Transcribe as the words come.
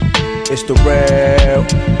It's the real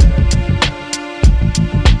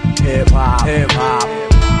hip hop, hip hop.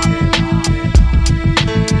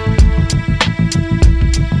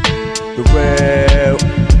 The real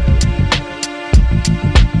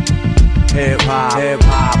hip hop, hip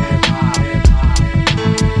hop.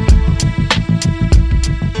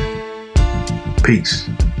 Peace.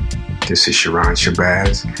 This is Sharon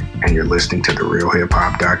Shabazz, and you're listening to the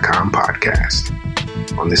RealHipHop.com podcast.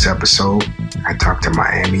 On this episode, I talked to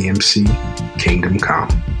Miami MC Kingdom Come.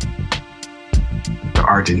 The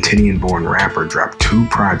Argentinian-born rapper dropped 2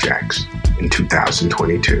 projects in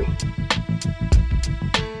 2022.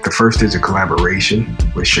 The first is a collaboration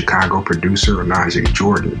with Chicago producer Onaje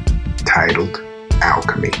Jordan titled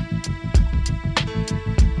Alchemy.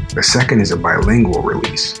 The second is a bilingual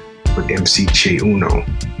release with MC Che Uno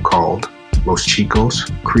called Los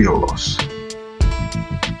Chicos Criollos.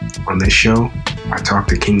 On this show, I talked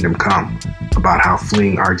to Kingdom Come about how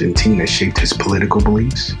fleeing Argentina shaped his political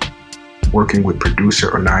beliefs, working with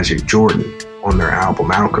producer Onaje Jordan on their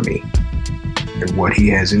album Alchemy, and what he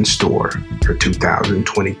has in store for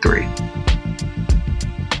 2023.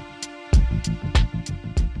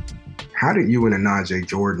 How did you and Onaje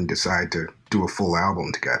Jordan decide to do a full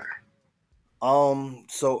album together?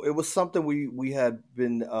 So it was something we had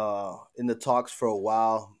been in the talks for a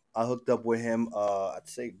while. I hooked up with him, I'd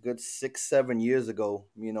say a good 6-7 years ago.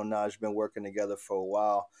 Me and Onaje been working together for a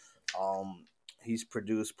while. He's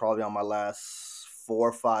produced probably on my last 4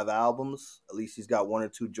 or 5 albums. At least he's got 1 or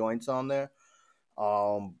 2 joints on there.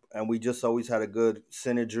 And we just always had a good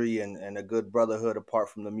synergy and a good brotherhood apart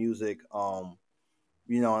from the music. And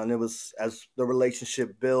it was as the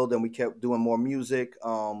relationship built and we kept doing more music.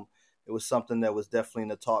 It was something that was definitely in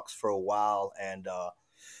the talks for a while. And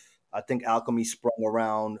I think Alchemy sprung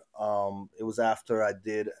around. It was after I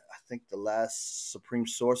did, I think, the last Supreme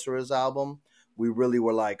Sorcerers album. We really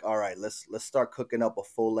were like, all right, let's start cooking up a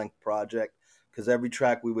full-length project, because every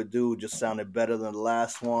track we would do just sounded better than the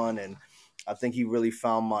last one. And I think he really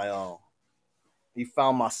found my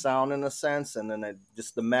sound in a sense. And then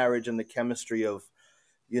just the marriage and the chemistry of,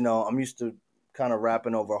 I'm used to kind of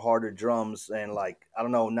rapping over harder drums, and like, I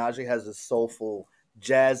don't know, Najee has this soulful,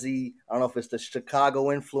 jazzy, I don't know if it's the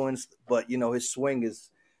Chicago influence, but his swing is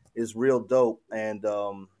real dope. And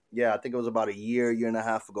I think it was about a year and a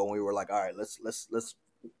half ago when we were like, all right, let's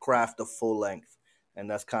craft a full length. And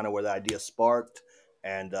that's kind of where the idea sparked.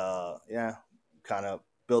 And kind of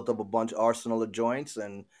built up a bunch of arsenal of joints,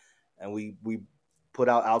 and we put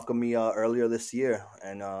out Alchemy earlier this year,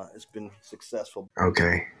 and it's been successful.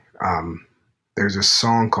 Okay. There's a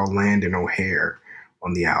song called Landon O'Hare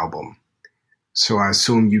on the album. So I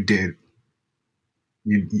assume you did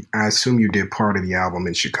part of the album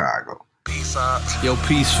in Chicago. Yo,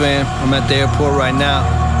 peace, fam. I'm at the airport right now.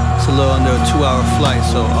 It's a little under a 2-hour flight,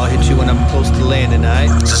 so I'll hit you when I'm close to landing, all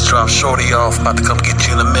right? Just drop Shorty off, about to come get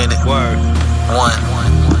you in a minute. Word. 1.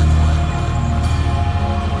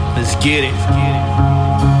 Let's get it.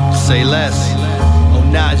 Say less.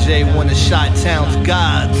 Onaje, one of Chi-Town's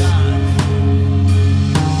gods.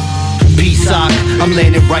 B-Sock, I'm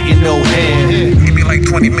landing right in O'Hare. Give me like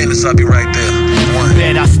 20 minutes, I'll be right there. 1.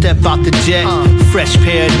 Bet I step out the jet, fresh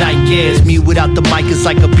pair of Nike Airs. Me without the mic is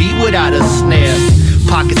like a beat without a snare.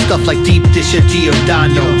 Pocket stuff like deep dish or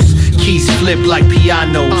Giordano's. Keys flip like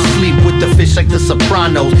pianos. Sleep with the fish like the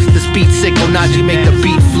Sopranos. This beat sick, Onaje make the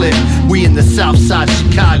beat flip. We in the south side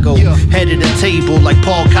Chicago. Head of the table like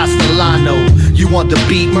Paul Castellano. You want the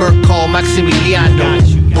beat, Merc, call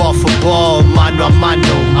Maximiliano. Ball for ball, mano a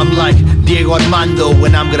mano. I'm like Diego Armando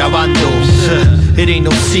when I'm grabando. It ain't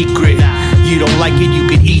no secret. You don't like it, you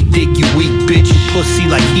can eat dick, you weak bitch. You pussy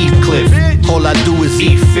like Heathcliff. All I do is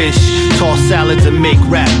eat fish, toss salads and make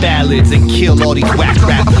rap ballads and kill all these whack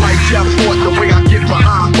rappers. I'm like Jeff Fort, the way I get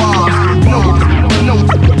behind bars.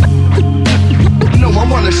 No, I'm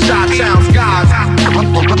one of Chi-Town's guys.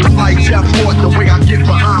 I'm like Jeff Fort, the way I get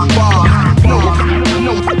behind bars.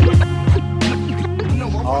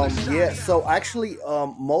 So actually,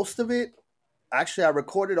 most of it, I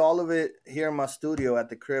recorded all of it here in my studio at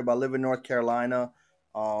the crib. I live in North Carolina,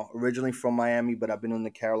 originally from Miami, but I've been in the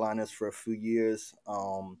Carolinas for a few years.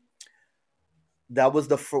 That was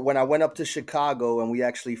when I went up to Chicago, and we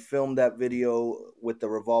actually filmed that video with the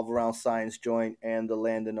Revolve Around Science joint and the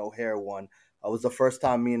Landon O'Hare one. It was the first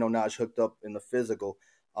time me and Onaje hooked up in the physical.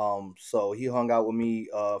 So he hung out with me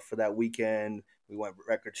for that weekend. We went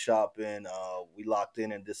record shopping. We locked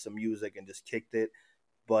in and did some music and just kicked it.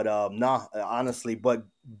 But honestly, but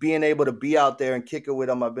being able to be out there and kick it with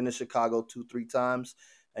him, I've been to Chicago 2-3 times,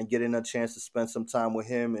 and getting a chance to spend some time with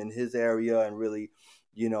him in his area and really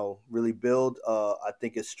really build, I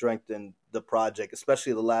think it strengthened the project,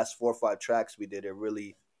 especially the last 4 or 5 tracks we did. It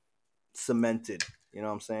really cemented, you know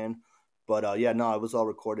what I'm saying? But it was all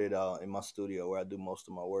recorded in my studio where I do most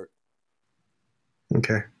of my work.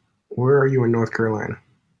 Okay. Where are you in North Carolina?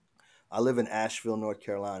 I live in Asheville, North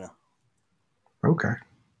Carolina. Okay.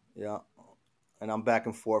 Yeah. And I'm back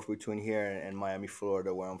and forth between here and Miami,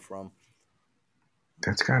 Florida, where I'm from.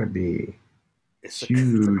 That's got to be it's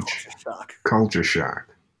huge culture shock.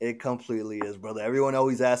 It completely is, brother. Everyone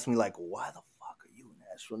always asks me, like, why the fuck are you in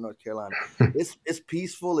Asheville, North Carolina? It's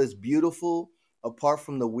peaceful. It's beautiful. Apart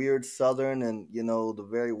from the weird Southern and, the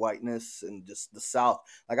very whiteness and just the South.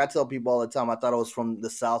 Like I tell people all the time, I thought I was from the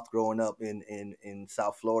South growing up in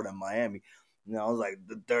South Florida and Miami. I was like,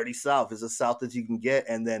 the dirty South is the South that you can get.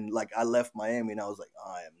 And then, like, I left Miami and I was like,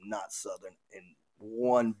 I am not Southern in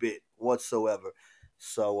one bit whatsoever.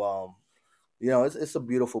 So, it's a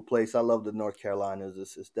beautiful place. I love the North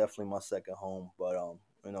Carolinas. It's definitely my second home. But,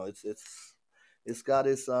 it's got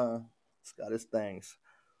its things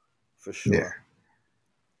for sure. Yeah.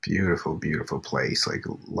 Beautiful, beautiful place. Like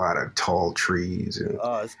a lot of tall trees.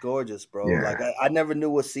 It's gorgeous, bro. Yeah. Like I never knew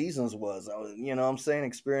what seasons was. I was, what I'm saying,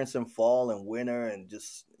 experiencing fall and winter and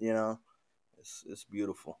just, it's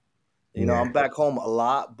beautiful. I'm back home a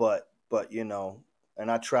lot, but and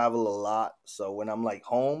I travel a lot. So when I'm like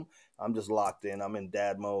home, I'm just locked in. I'm in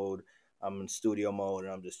dad mode. I'm in studio mode,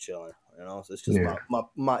 and I'm just chilling. So it's just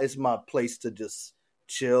it's my place to just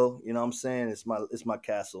chill. You know what I'm saying? It's my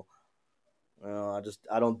castle. I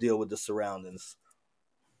don't deal with the surroundings.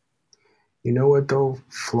 You know what though?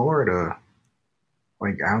 Florida,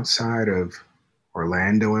 like outside of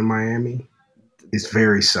Orlando and Miami, is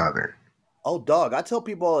very southern. Oh, dog! I tell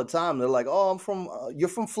people all the time. They're like, "Oh, I'm from. You're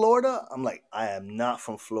from Florida?" I'm like, "I am not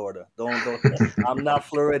from Florida. Don't. I'm not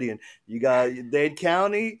Floridian. You got Dade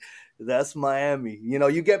County. That's Miami.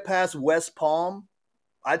 You get past West Palm.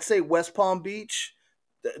 I'd say West Palm Beach.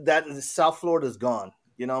 That South Florida's gone.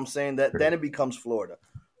 You know what I'm saying? Then it becomes Florida.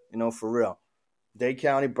 For real. Dade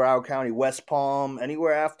County, Broward County, West Palm,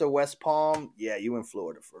 anywhere after West Palm, yeah, you in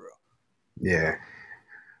Florida for real. Yeah.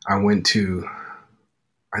 I went to,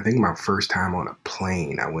 I think my first time on a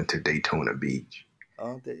plane, I went to Daytona Beach.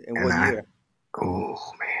 Oh, and what year? Oh,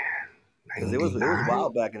 man. It was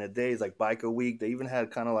wild back in the days, like Biker Week. They even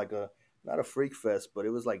had kind of like not a freak fest, but it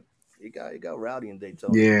was like, it got rowdy in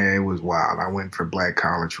Daytona. Yeah, it was wild. I went for Black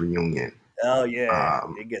College Reunion. Oh, yeah.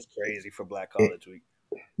 It gets crazy for Black College Week.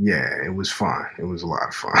 Yeah, it was fun. It was a lot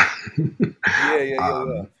of fun.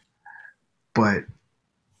 Yeah. But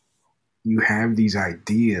you have these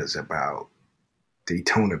ideas about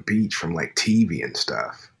Daytona Beach from like TV and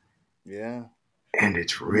stuff. Yeah. And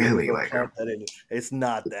it's really like it's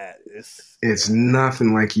not that. It's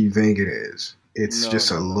nothing like you think it is. It's just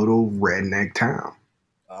a little redneck town.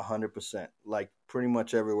 100%. Like pretty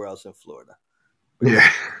much everywhere else in Florida. Yeah.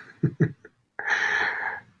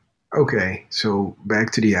 Okay, so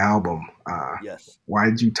back to the album. Yes. Why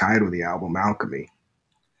did you title the album Alchemy?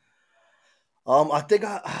 I think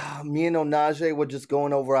me and Onaje were just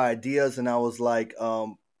going over ideas, and I was like, I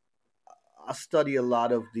study a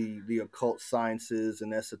lot of the occult sciences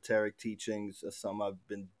and esoteric teachings. That's something I've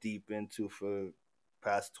been deep into for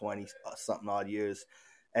past 20 something odd years.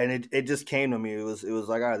 And it just came to me. It was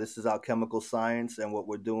like, all right, this is alchemical science, and what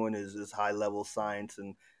we're doing is high level science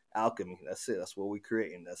and alchemy. That's it. That's what we're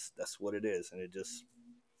creating. That's what it is. And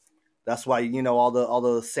that's why, all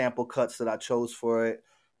the sample cuts that I chose for it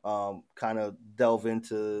kind of delve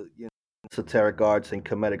into esoteric arts and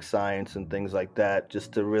Kemetic science and things like that,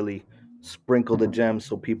 just to really sprinkle the gems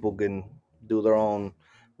so people can do their own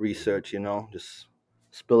research, just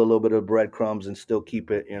spill a little bit of breadcrumbs and still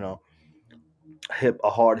keep it,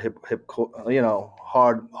 hard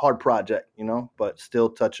project, but still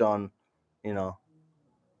touch on,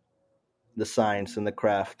 the science and the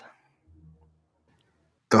craft.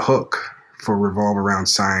 The hook for Revolve Around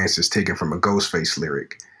Science is taken from a Ghostface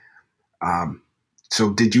lyric.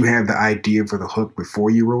 So did you have the idea for the hook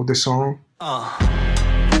before you wrote the song?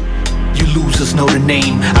 You losers know the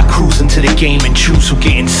name. I cruise into the game and choose who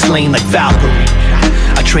getting slain like Valkyrie.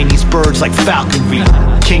 I train these birds like falconry.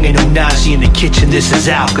 King ain't no Nazi in the kitchen, this is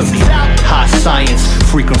alchemy. Hot science,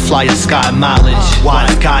 frequent flyer sky mileage.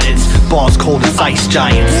 Wise guidance, balls cold as ice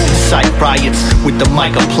giants. Incite riots with the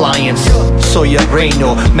mic appliance. Soya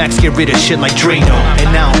Reino, Max get rid of shit like Drano.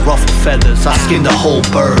 And now ruffle feathers, I skin the whole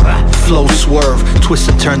bird. Flow swerve, twist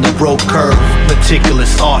and turn the rope curve.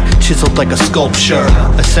 Meticulous art, chiseled like a sculpture.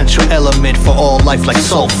 Essential element element for all life like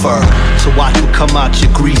sulfur. So watch what come out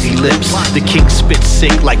your greasy lips. The king spits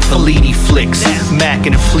sick like Fellini flicks. Mac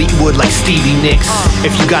and Fleetwood like Stevie Nicks.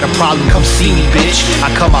 If you got a problem, come see me, bitch.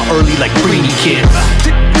 I come out early like Greenie Kids.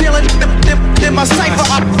 Dealing in my cipher,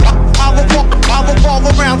 I'll revolve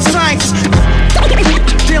around science.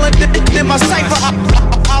 Dealing in my cipher,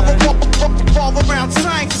 I'll revolve around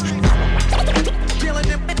science. Dealing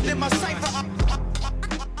in my cipher,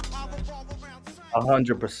 I'll revolve around science.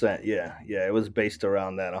 100%, yeah. It was based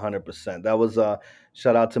around that 100%. That was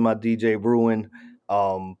shout out to my DJ Ruin.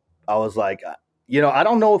 I was like, I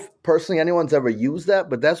don't know if personally anyone's ever used that,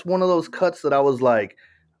 but that's one of those cuts that I was like,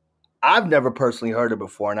 I've never personally heard it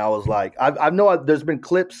before, and I was like, there's been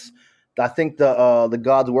clips. I think the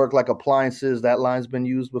gods work like appliances. That line's been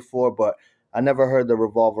used before, but I never heard the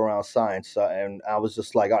revolve around science, and I was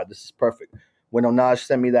just like, all right, this is perfect. When Onaj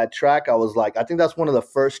sent me that track, I was like, I think that's one of the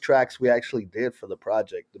first tracks we actually did for the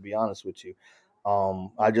project, to be honest with you.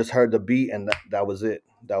 I just heard the beat, and that was it.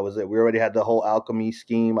 That was it. We already had the whole alchemy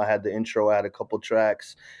scheme. I had the intro. I had a couple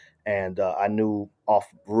tracks, and I knew off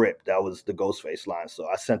rip that was the Ghostface line. So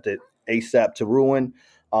I sent it ASAP to Ruin,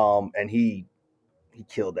 and he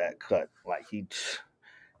killed that cut. Like he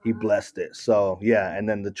blessed it. So yeah, and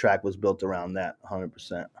then the track was built around that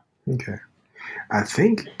 100%. Okay. I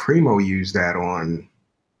think Primo used that on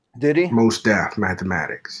Did he? Mos Def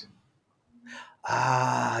Mathematics.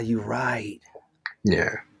 Ah, you're right.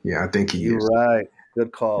 Yeah, I think he You're used right.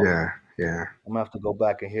 Good call. Yeah. I'm gonna have to go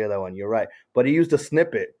back and hear that one. You're right. But he used a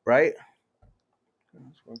snippet, right?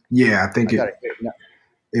 Yeah, I think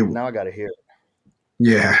now I gotta hear it.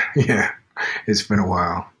 Yeah. It's been a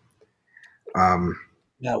while.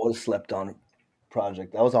 That was slept on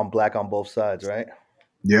project. That was on Black on Both Sides, right?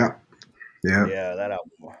 Yeah. Yeah, that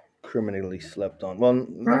album criminally slept on. Well,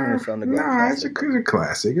 it's underground. Nah, it's a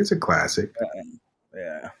classic. It's a classic.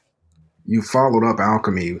 Yeah. You followed up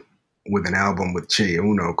Alchemy with an album with Che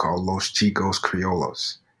Uno called Los Chicos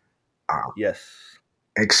Criollos. Yes.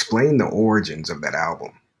 Explain the origins of that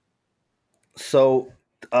album. So,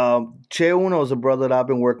 Che Uno is a brother that I've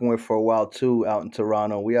been working with for a while too, out in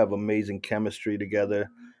Toronto. We have amazing chemistry together.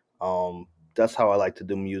 That's how I like to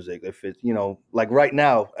do music. If it's, like right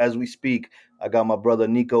now, as we speak, I got my brother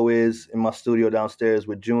Nico is in my studio downstairs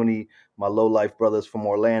with Junie, my low life brothers from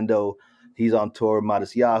Orlando. He's on tour with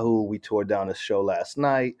Modest Yahoo. We toured down a show last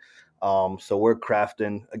night. So we're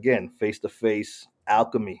crafting, again, face-to-face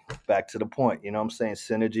alchemy, back to the point. You know what I'm saying?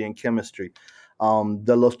 Synergy and chemistry.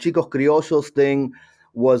 The Los Chicos Criollos thing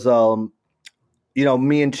was,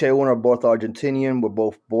 me and Che Uno are both Argentinian. We're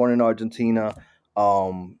both born in Argentina.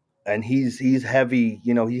 And he's heavy,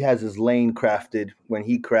 he has his lane crafted. When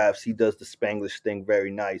he crafts, he does the Spanglish thing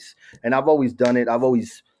very nice. And I've always done it.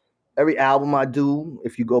 Every album I do,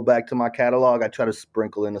 if you go back to my catalog, I try to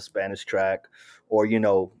sprinkle in a Spanish track or,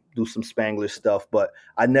 do some Spanglish stuff. But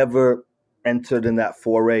I never entered in that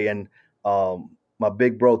foray. And my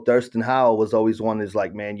big bro, Thurston Howell, was always one that's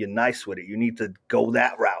like, man, you're nice with it. You need to go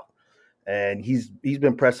that route. And he's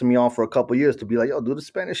been pressing me on for a couple of years to be like, yo, do the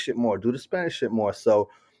Spanish shit more. So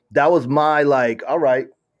that was my all right,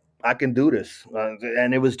 I can do this.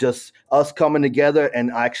 And it was just us coming together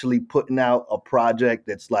and actually putting out a project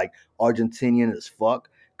that's Argentinian as fuck.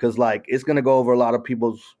 Because it's going to go over a lot of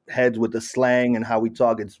people's heads with the slang and how we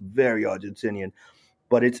talk. It's very Argentinian.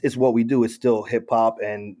 But it's what we do. It's still hip hop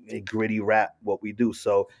and a gritty rap, what we do.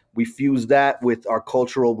 So we fused that with our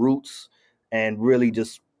cultural roots and really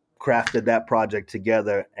just crafted that project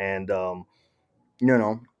together. And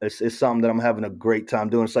it's something that I'm having a great time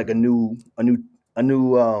doing. It's like a new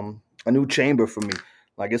chamber for me.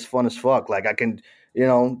 It's fun as fuck. I can,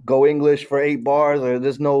 go English for 8 bars, or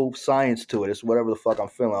there's no science to it. It's whatever the fuck I'm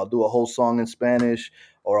feeling. I'll do a whole song in Spanish,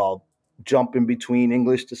 or I'll jump in between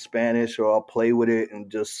English to Spanish, or I'll play with it and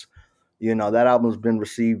just, that album's been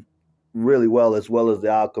received really well as the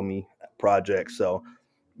Alchemy project. So,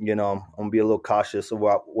 I'm gonna be a little cautious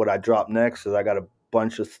about what I drop next, because I got a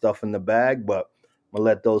bunch of stuff in the bag, but I'm gonna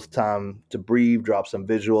let those time to breathe, drop some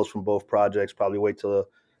visuals from both projects, probably wait till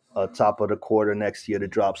the top of the quarter next year to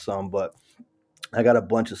drop some, but I got a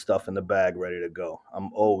bunch of stuff in the bag ready to go.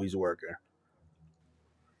 I'm always working.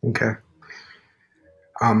 Okay.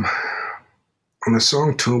 On the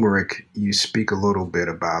song Turmeric, you speak a little bit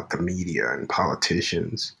about the media and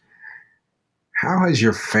politicians. How has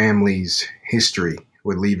your family's history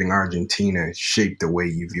with leaving Argentina shaped the way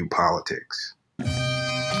you view politics? This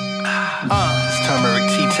turmeric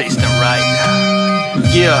tea tasting right.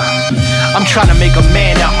 Yeah, I'm trying to make a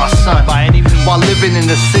man out my son by any means while living in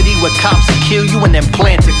a city where cops will kill you and then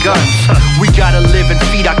plant the guns. We gotta live and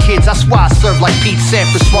feed our kids, that's why I serve like Pete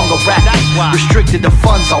Sampras swung a racket. Restricted the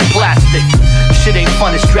funds on plastic. Shit ain't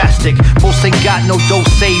fun, it's drastic. Most ain't got no dough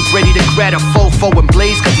saved, ready to grab a fofo and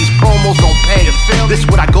blaze, cause these promos don't pay. This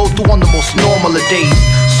what I go through on the most normal of days.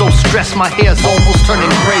 So stressed, my hair's almost turning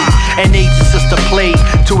gray. And AIDS is just a play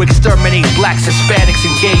to exterminate blacks, Hispanics,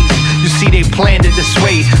 and gays. You see, they planned it this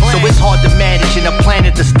way, so it's hard to manage in a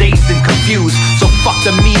planet that's dazed and confused. So fuck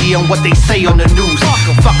the media and what they say on the news.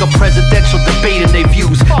 Fuck a presidential debate and their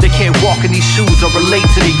views. They can't walk in these shoes or relate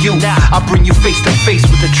to the youth. I bring you face to face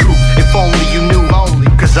with the truth, if only you knew.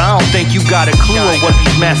 Cause I don't think you got a clue on what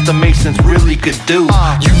these master masons really could do.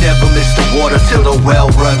 You never miss the water till the well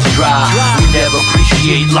runs dry. We never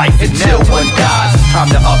appreciate life until one dies. It's time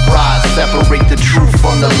to uprise, separate the truth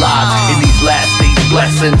from the lies. In these last days,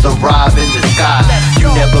 blessings arrive in disguise. You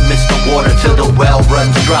never miss the water till the well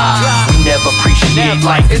runs dry. We never appreciate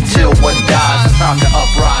life until one dies. It's time to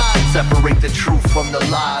uprise, separate the truth from the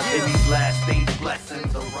lies. In these last days,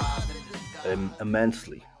 blessings arrive in disguise.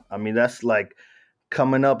 Immensely. I mean, that's like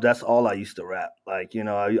coming up. That's all I used to rap. Like, you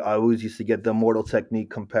know, I always used to get the Immortal Technique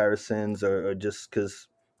comparisons, or just because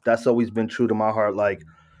that's always been true to my heart. Like,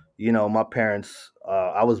 you know, my parents.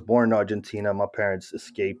 I was born in Argentina. My parents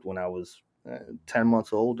escaped when I was 10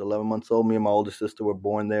 months old, 11 months old. Me and my older sister were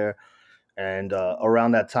born there, and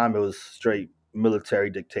around that time, it was straight military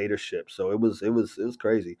dictatorship. So it was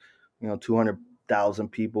crazy. You know, 200,000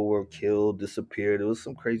 people were killed, disappeared. It was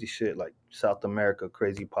some crazy shit, like South America,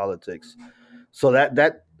 crazy politics. So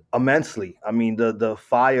that immensely. I mean, the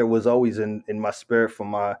fire was always in my spirit from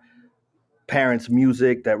my parents'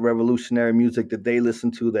 music, that revolutionary music that they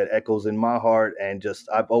listened to, that echoes in my heart, and just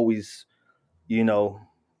I've always, you know,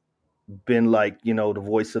 been like, you know, the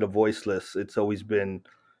voice of the voiceless. It's always been,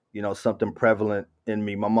 you know, something prevalent in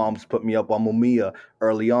me. My mom's put me up on Mumia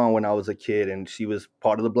early on when I was a kid, and she was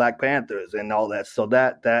part of the Black Panthers and all that. So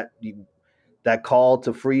that call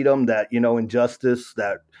to freedom, that, you know, injustice,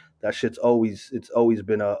 that shit's always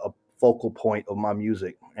been a focal point of my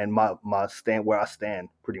music and my stand, where I stand,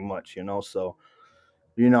 pretty much, you know. So,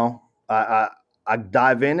 you know, I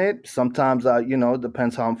dive in it. Sometimes you know, it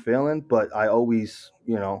depends how I'm feeling, but I always,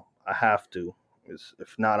 you know, I have to.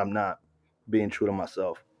 If not, I'm not being true to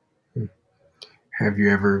myself. Have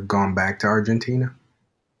you ever gone back to Argentina?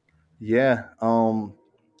 Yeah.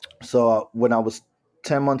 So when I was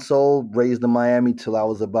 10 months old, raised in Miami till I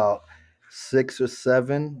was about 6 or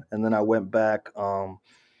 7, and then I went back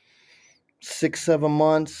 6, 7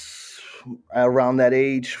 months around that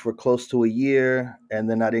age for close to a year, and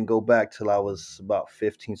then I didn't go back till I was about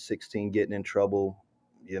 15, 16, getting in trouble.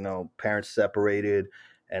 You know, parents separated,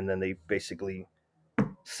 and then they basically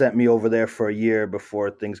sent me over there for a year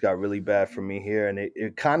before things got really bad for me here. And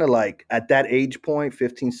it kind of like at that age point,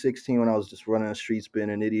 15, 16, when I was just running the streets,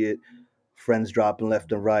 being an idiot, friends dropping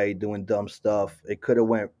left and right, doing dumb stuff, it could have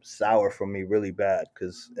went sour for me really bad,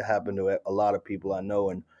 because it happened to a lot of people I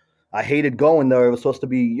know. And I hated going there. It was supposed to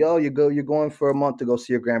be, yo, you're going for a month to go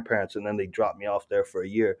see your grandparents, and then they dropped me off there for a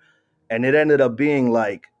year. And it ended up being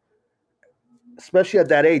like, especially at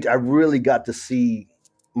that age, I really got to see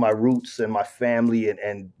my roots and my family,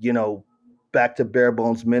 and you know, back to bare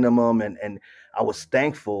bones minimum. And I was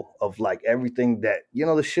thankful of like everything that, you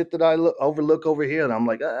know, the shit that I overlook over here. And I'm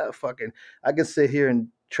like, fucking, I can sit here and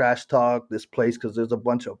trash talk this place because there's a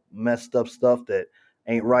bunch of messed up stuff that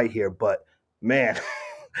ain't right here. But man,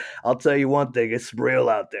 I'll tell you one thing, it's real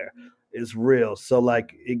out there. It's real. So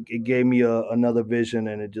like it gave me another vision,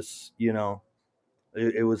 and it just, you know,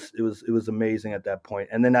 it was amazing at that point.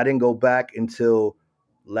 And then I didn't go back until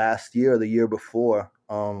last year or the year before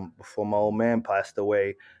my old man passed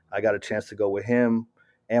away. I got a chance to go with him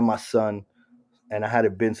and my son, and I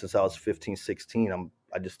hadn't been since I was 15, 16.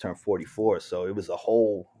 I just turned 44, so it was a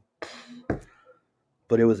whole,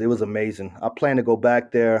 but it was amazing. I plan to go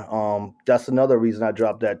back there. That's another reason I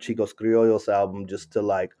dropped that Chicos Criollos album, just to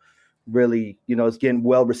like really, you know, it's getting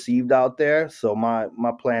well received out there. So my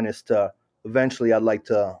plan is to eventually, I'd like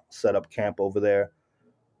to set up camp over there.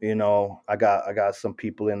 You know, I got some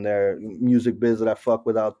people in there, music biz that I fuck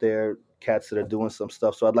with out there, cats that are doing some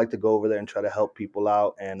stuff. So I'd like to go over there and try to help people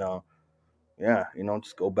out, and yeah, you know,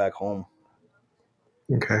 just go back home.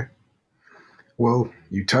 Okay. Well,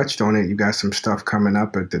 you touched on it. You got some stuff coming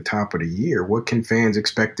up at the top of the year. What can fans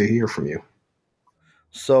expect to hear from you?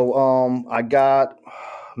 So I got,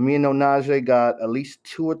 me and Onaje got at least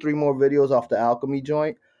 2 or 3 more videos off the Alchemy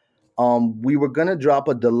joint. We were gonna drop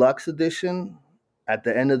a deluxe edition at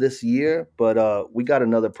the end of this year, but we got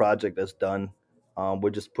another project that's done.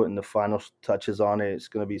 We're just putting the final touches on it. It's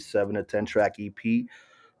gonna be 7 to 10 track EP.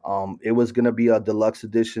 It was gonna be a deluxe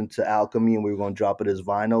edition to Alchemy, and we were gonna drop it as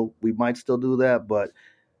vinyl. We might still do that, but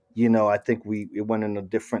I think it went in a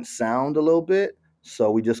different sound a little bit.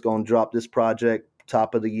 So we just gonna drop this project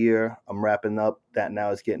top of the year. I'm wrapping up that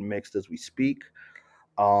now. It's getting mixed as we speak.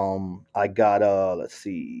 I got let's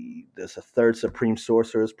see, there's a third Supreme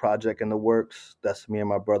Sorcerers project in the works. That's me and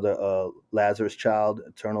my brother Lazarus Child,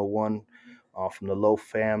 Eternal One, from the Low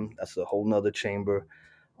Fam. That's a whole nother chamber.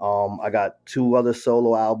 I got 2 other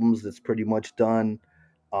solo albums that's pretty much done.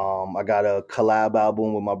 I got a collab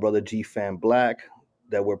album with my brother G Fan Black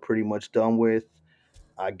that we're pretty much done with.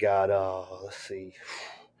 I got let's see,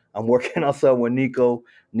 I'm working on something with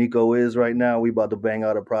Nico is right now. We about to bang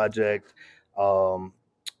out a project.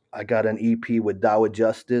 I got an EP with Dawa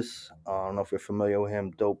Justice. I don't know if you're familiar with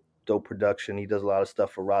him. Dope production. He does a lot of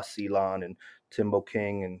stuff for Ross Ceylon and Timbo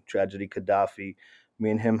King and Tragedy Gaddafi. Me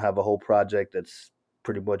and him have a whole project that's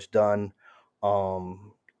pretty much done.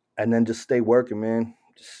 And then just stay working, man.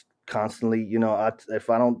 Just constantly, if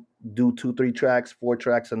I don't do 2, 3 tracks, 4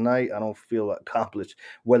 tracks a night, I don't feel accomplished.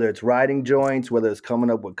 Whether it's writing joints, whether it's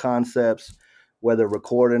coming up with concepts, whether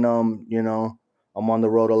recording them, I'm on the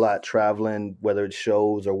road a lot, traveling, whether it's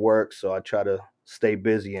shows or work. So I try to stay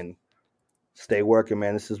busy and stay working,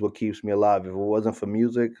 man. This is what keeps me alive. If it wasn't for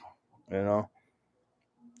music, it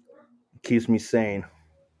keeps me sane.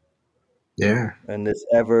 Yeah. And this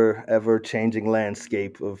ever changing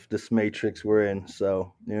landscape of this matrix we're in.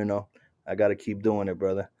 So, I got to keep doing it,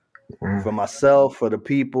 brother. For myself, for the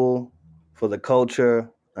people, for the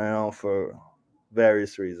culture, for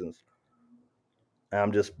various reasons. And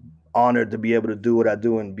I'm just honored to be able to do what I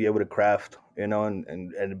do and be able to craft,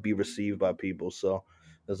 and be received by people. So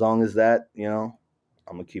as long as that, I'm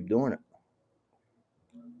going to keep doing it.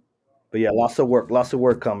 But yeah, lots of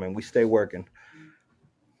work coming. We stay working.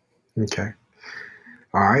 Okay.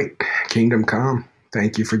 All right. Kingdom Come.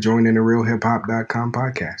 Thank you for joining the RealHipHop.com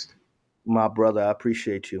podcast. My brother, I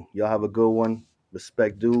appreciate you. Y'all have a good one.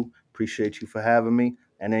 Respect due. Appreciate you for having me.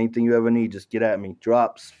 And anything you ever need, just get at me.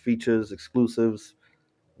 Drops, features, exclusives,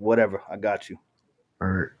 whatever. I got you. All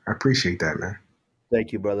right. I appreciate that, man.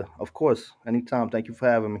 Thank you, brother. Of course. Anytime. Thank you for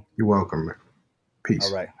having me. You're welcome, man. Peace.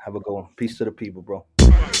 All right. Have a good one. Peace to the people, bro.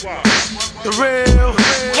 The real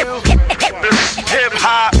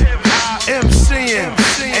hip-hop MCing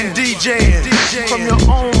and DJing from your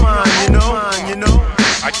own mind, you know.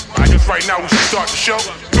 I guess right now we should start the show.